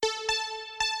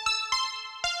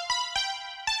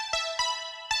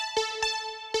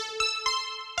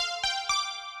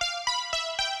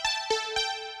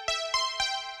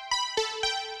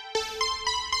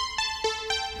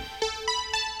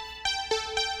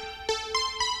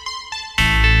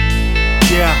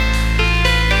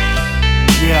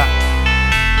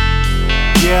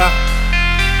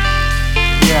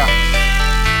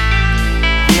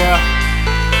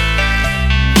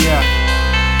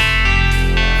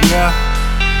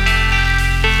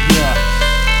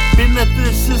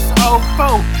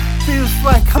04. Feels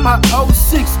like I'm at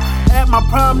 06. At my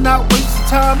prime, not wasting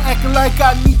time, acting like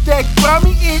I need that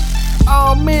grimy it.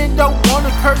 Oh man, don't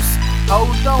wanna curse.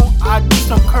 Hold on, I just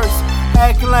don't curse.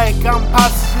 Acting like I'm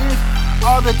positive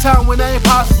all the time when I ain't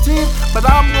positive. But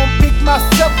I'm gonna pick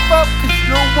myself up, cause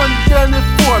no one done it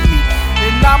for me.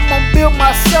 And I'm gonna build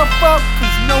myself up,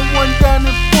 cause no one done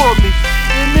it for me.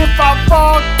 And if I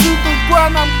fall to the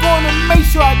ground, I'm gonna make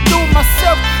sure I do it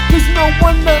myself, cause no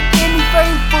one done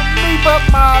anything for me but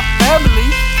my family.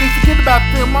 Can't forget about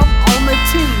them, I'm on the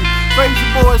team. Crazy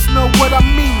boys know what I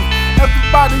mean.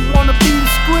 Everybody wanna be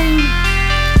scream,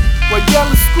 well yell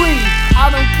and scream.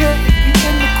 I don't care if you're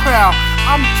in the crowd,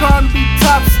 I'm trying to be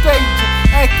top stage.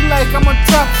 Acting like I'm on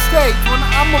top stage when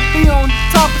I'ma be on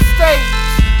top of stage.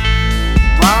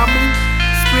 Rhyming,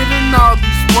 spitting all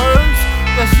these words,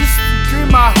 that's just the dream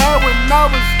I had when I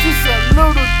was just a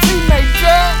little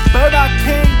teenager. But I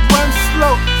can't run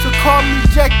slow, so call me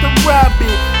Jack the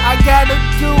Rabbit. I gotta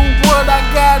do what I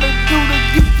gotta do to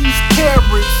get these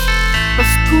carrots. But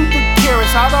screw the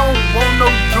carrots, I don't want no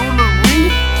jewelry.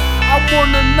 I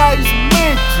want a nice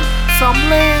mansion, some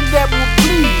land that will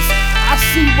please. I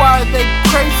see why they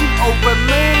crazy over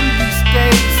land these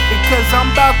days, because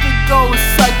I'm about to go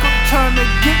psycho trying to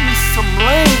get me some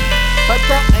land. But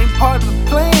that ain't part of the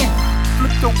plan.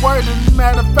 Flip the word, and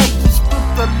matter of fact, just flip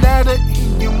the letter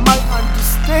and you might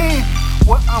understand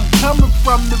where I'm coming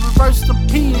from. To reverse the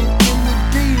P and the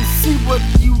D and see what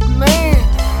you land.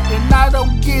 And I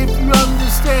don't get if you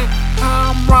understand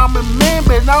how I'm rhyming, man,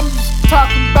 but I'm just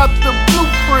talking about the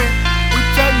blueprint,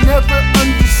 which I never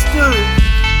understood.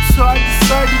 So I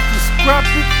decided to scrap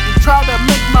it and try to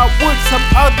make my wood some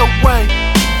other way,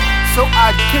 so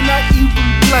I cannot even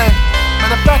play.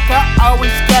 Matter of fact, I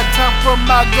always got time for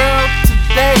my girl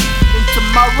today and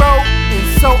tomorrow and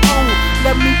so on.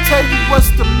 Let me tell you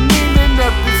what's the meaning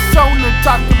of this song, and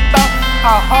talking about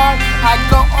how hard I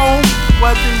go on,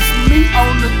 whether it's me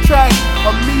on the track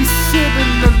or me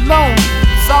sitting alone.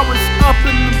 It's always up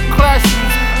in the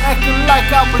classrooms, acting like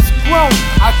I was grown.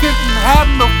 I couldn't have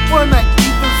no fun or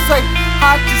even say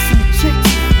hi to some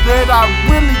chicks that I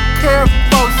really care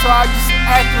for, so I just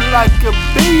acted like a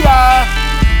B.I.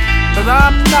 But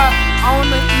I'm not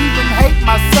gonna even hate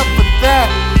myself for that.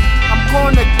 I'm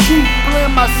gonna keep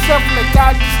playing myself like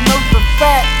I just know the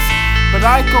facts. But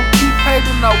I ain't gonna keep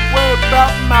hating or worry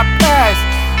about my past.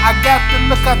 I got to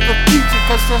look at the future,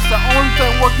 cause that's the only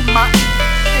thing working my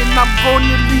and I'm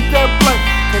gonna leave that blank,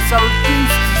 cause I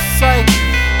refuse to say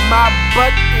my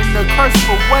butt in the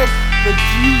curseful way that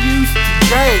you use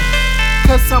today.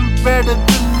 Cause I'm better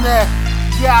than that.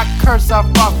 Yeah, I curse off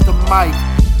the mic,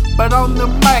 but on the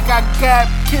mic I got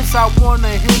kids I wanna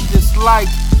hear just like,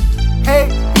 hey,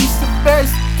 he's the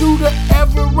best dude to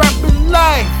ever rap in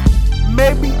life.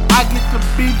 Maybe I get to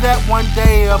be that one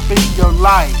day up in your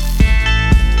life.